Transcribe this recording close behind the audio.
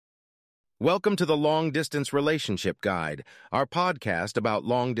Welcome to the Long Distance Relationship Guide, our podcast about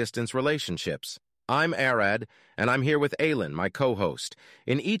long-distance relationships. I'm Arad, and I'm here with Aylin, my co-host.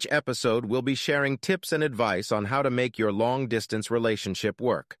 In each episode, we'll be sharing tips and advice on how to make your long-distance relationship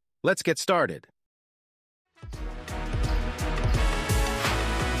work. Let's get started.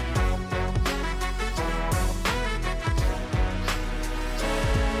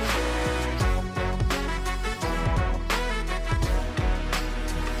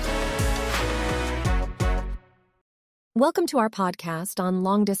 Welcome to our podcast on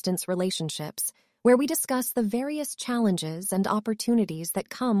long-distance relationships, where we discuss the various challenges and opportunities that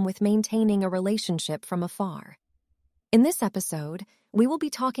come with maintaining a relationship from afar. In this episode, we will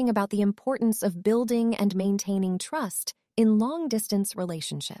be talking about the importance of building and maintaining trust in long-distance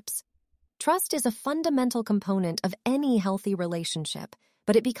relationships. Trust is a fundamental component of any healthy relationship,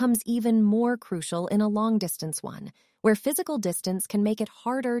 but it becomes even more crucial in a long-distance one, where physical distance can make it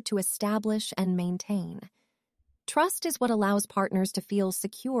harder to establish and maintain. Trust is what allows partners to feel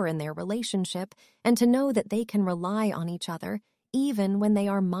secure in their relationship and to know that they can rely on each other, even when they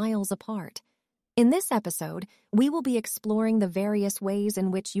are miles apart. In this episode, we will be exploring the various ways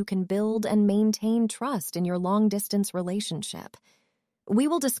in which you can build and maintain trust in your long-distance relationship. We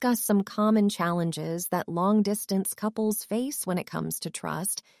will discuss some common challenges that long-distance couples face when it comes to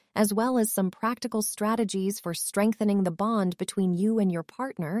trust, as well as some practical strategies for strengthening the bond between you and your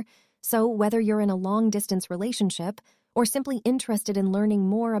partner. So whether you're in a long-distance relationship or simply interested in learning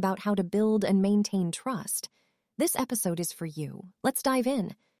more about how to build and maintain trust, this episode is for you. Let's dive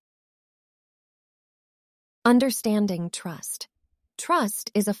in. Understanding trust.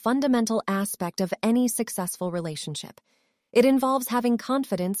 Trust is a fundamental aspect of any successful relationship. It involves having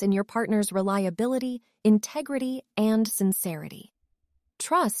confidence in your partner's reliability, integrity, and sincerity.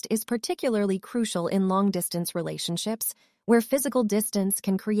 Trust is particularly crucial in long-distance relationships, where physical distance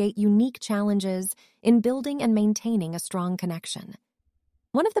can create unique challenges in building and maintaining a strong connection.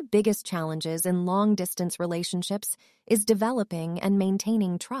 One of the biggest challenges in long-distance relationships is developing and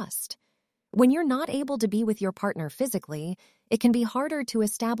maintaining trust. When you're not able to be with your partner physically, it can be harder to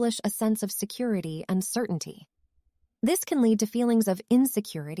establish a sense of security and certainty. This can lead to feelings of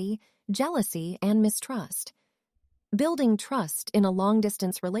insecurity, jealousy, and mistrust. Building trust in a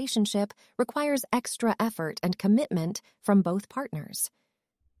long-distance relationship requires extra effort and commitment from both partners.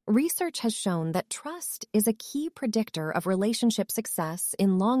 Research has shown that trust is a key predictor of relationship success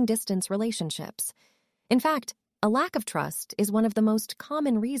in long-distance relationships. In fact, a lack of trust is one of the most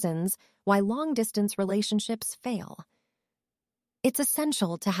common reasons why long-distance relationships fail. It's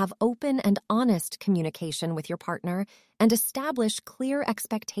essential to have open and honest communication with your partner and establish clear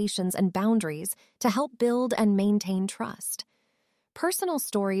expectations and boundaries to help build and maintain trust. Personal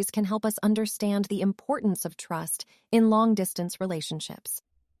stories can help us understand the importance of trust in long-distance relationships.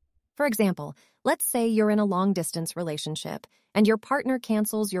 For example, let's say you're in a long-distance relationship and your partner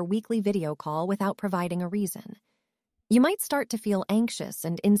cancels your weekly video call without providing a reason. You might start to feel anxious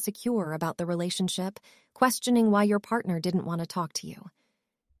and insecure about the relationship, questioning why your partner didn't want to talk to you.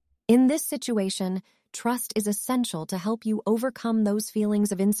 In this situation, trust is essential to help you overcome those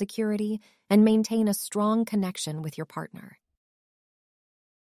feelings of insecurity and maintain a strong connection with your partner.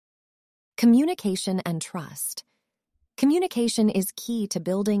 Communication and trust. Communication is key to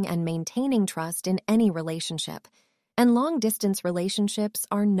building and maintaining trust in any relationship, and long-distance relationships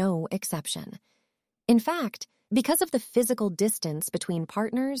are no exception. In fact, because of the physical distance between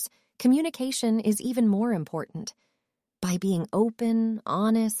partners, communication is even more important. By being open,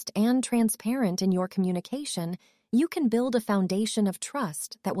 honest, and transparent in your communication, you can build a foundation of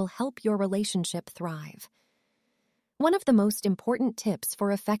trust that will help your relationship thrive. One of the most important tips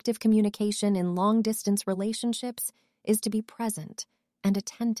for effective communication in long-distance relationships is to be present and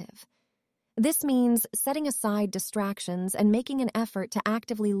attentive. This means setting aside distractions and making an effort to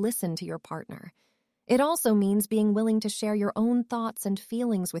actively listen to your partner. It also means being willing to share your own thoughts and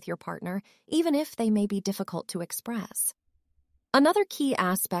feelings with your partner, even if they may be difficult to express. Another key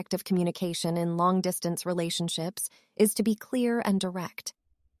aspect of communication in long-distance relationships is to be clear and direct.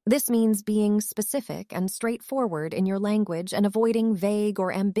 This means being specific and straightforward in your language and avoiding vague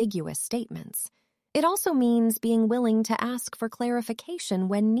or ambiguous statements. It also means being willing to ask for clarification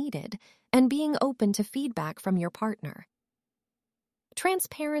when needed and being open to feedback from your partner.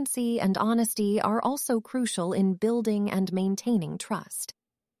 Transparency and honesty are also crucial in building and maintaining trust.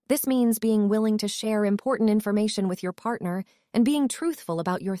 This means being willing to share important information with your partner and being truthful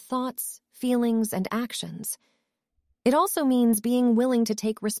about your thoughts, feelings, and actions. It also means being willing to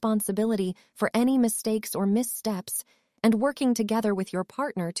take responsibility for any mistakes or missteps and working together with your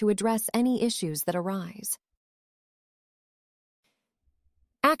partner to address any issues that arise.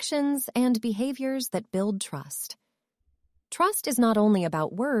 Actions and behaviors that build trust. Trust is not only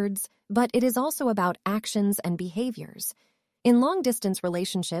about words, but it is also about actions and behaviors. In long-distance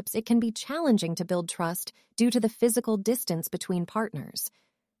relationships, it can be challenging to build trust due to the physical distance between partners.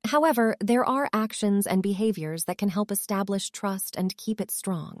 However, there are actions and behaviors that can help establish trust and keep it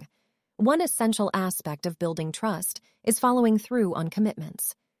strong. One essential aspect of building trust is following through on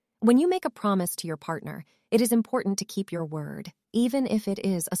commitments. When you make a promise to your partner, it is important to keep your word, even if it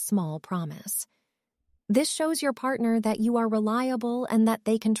is a small promise. This shows your partner that you are reliable and that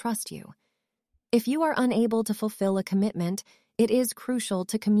they can trust you. If you are unable to fulfill a commitment, it is crucial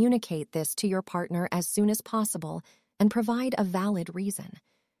to communicate this to your partner as soon as possible and provide a valid reason.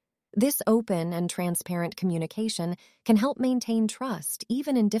 This open and transparent communication can help maintain trust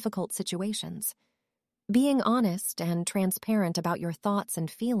even in difficult situations. Being honest and transparent about your thoughts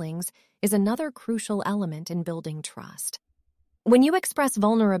and feelings is another crucial element in building trust. When you express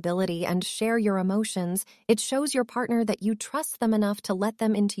vulnerability and share your emotions, it shows your partner that you trust them enough to let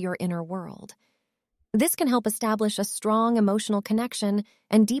them into your inner world. This can help establish a strong emotional connection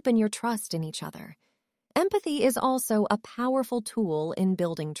and deepen your trust in each other. Empathy is also a powerful tool in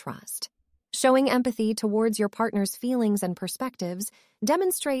building trust. Showing empathy towards your partner's feelings and perspectives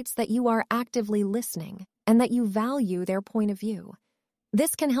demonstrates that you are actively listening and that you value their point of view.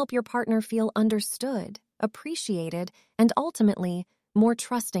 This can help your partner feel understood, appreciated, and ultimately more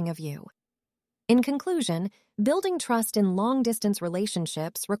trusting of you. In conclusion, building trust in long-distance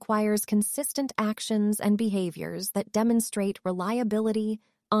relationships requires consistent actions and behaviors that demonstrate reliability,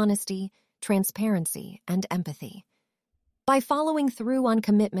 honesty, transparency, and empathy. By following through on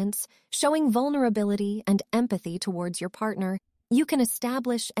commitments, showing vulnerability and empathy towards your partner, you can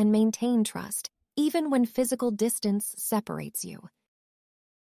establish and maintain trust, even when physical distance separates you.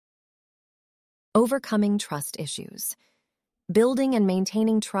 Overcoming trust issues. Building and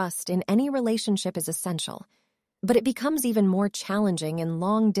maintaining trust in any relationship is essential, but it becomes even more challenging in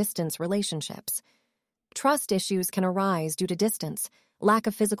long-distance relationships. Trust issues can arise due to distance, lack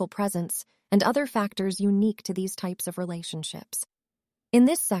of physical presence, and other factors unique to these types of relationships. In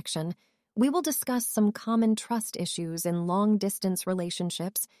this section, we will discuss some common trust issues in long-distance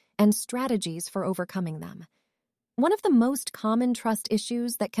relationships and strategies for overcoming them. One of the most common trust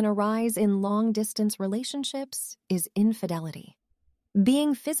issues that can arise in long-distance relationships is infidelity.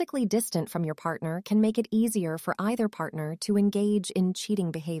 Being physically distant from your partner can make it easier for either partner to engage in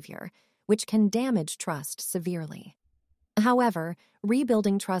cheating behavior, which can damage trust severely. However,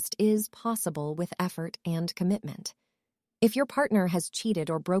 rebuilding trust is possible with effort and commitment. If your partner has cheated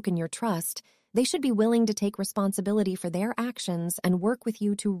or broken your trust, they should be willing to take responsibility for their actions and work with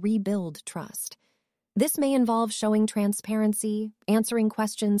you to rebuild trust. This may involve showing transparency, answering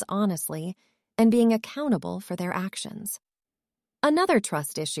questions honestly, and being accountable for their actions. Another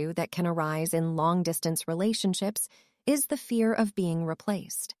trust issue that can arise in long-distance relationships is the fear of being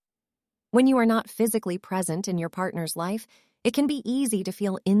replaced. When you are not physically present in your partner's life, it can be easy to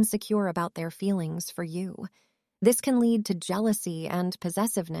feel insecure about their feelings for you. This can lead to jealousy and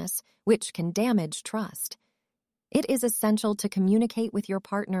possessiveness, which can damage trust. It is essential to communicate with your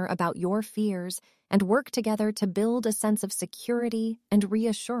partner about your fears and work together to build a sense of security and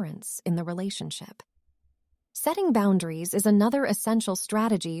reassurance in the relationship. Setting boundaries is another essential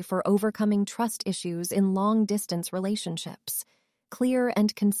strategy for overcoming trust issues in long-distance relationships. Clear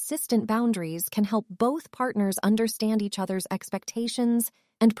and consistent boundaries can help both partners understand each other's expectations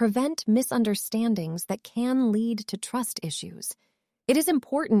and prevent misunderstandings that can lead to trust issues. It is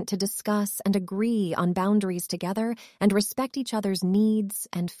important to discuss and agree on boundaries together and respect each other's needs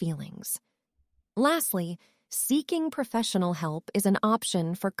and feelings. Lastly, seeking professional help is an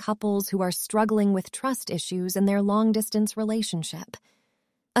option for couples who are struggling with trust issues in their long-distance relationship.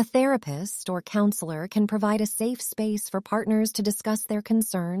 A therapist or counselor can provide a safe space for partners to discuss their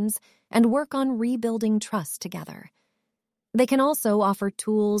concerns and work on rebuilding trust together. They can also offer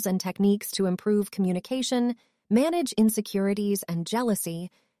tools and techniques to improve communication, manage insecurities and jealousy,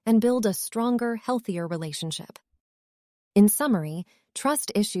 and build a stronger, healthier relationship. In summary,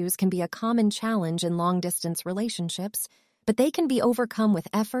 trust issues can be a common challenge in long-distance relationships, but they can be overcome with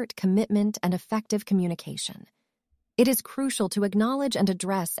effort, commitment, and effective communication. It is crucial to acknowledge and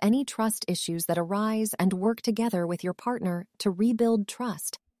address any trust issues that arise and work together with your partner to rebuild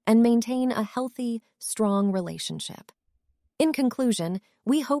trust and maintain a healthy, strong relationship. In conclusion,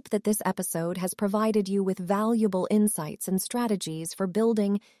 we hope that this episode has provided you with valuable insights and strategies for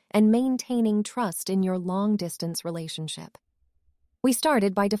building and maintaining trust in your long-distance relationship. We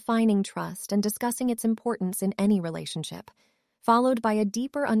started by defining trust and discussing its importance in any relationship, followed by a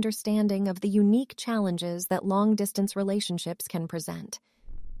deeper understanding of the unique challenges that long-distance relationships can present.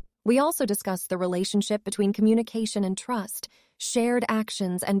 We also discuss the relationship between communication and trust, shared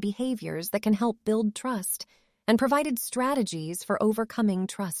actions and behaviors that can help build trust, and provided strategies for overcoming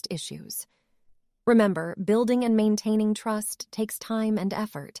trust issues. Remember, building and maintaining trust takes time and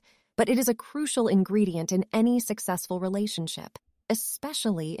effort, but it is a crucial ingredient in any successful relationship,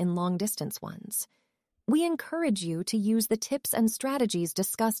 especially in long-distance ones. We encourage you to use the tips and strategies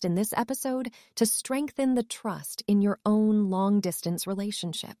discussed in this episode to strengthen the trust in your own long-distance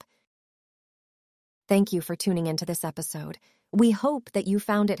relationship. Thank you for tuning into this episode. We hope that you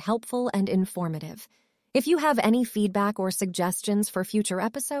found it helpful and informative. If you have any feedback or suggestions for future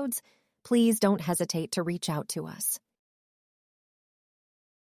episodes, please don't hesitate to reach out to us.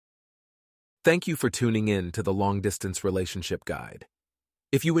 Thank you for tuning in to the Long Distance Relationship Guide.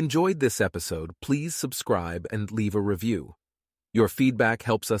 If you enjoyed this episode, please subscribe and leave a review. Your feedback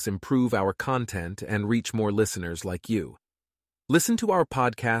helps us improve our content and reach more listeners like you. Listen to our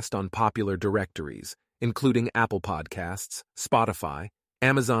podcast on popular directories, including Apple Podcasts, Spotify,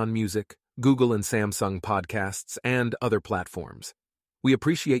 Amazon Music, Google and Samsung Podcasts, and other platforms. We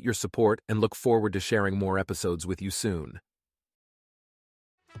appreciate your support and look forward to sharing more episodes with you soon.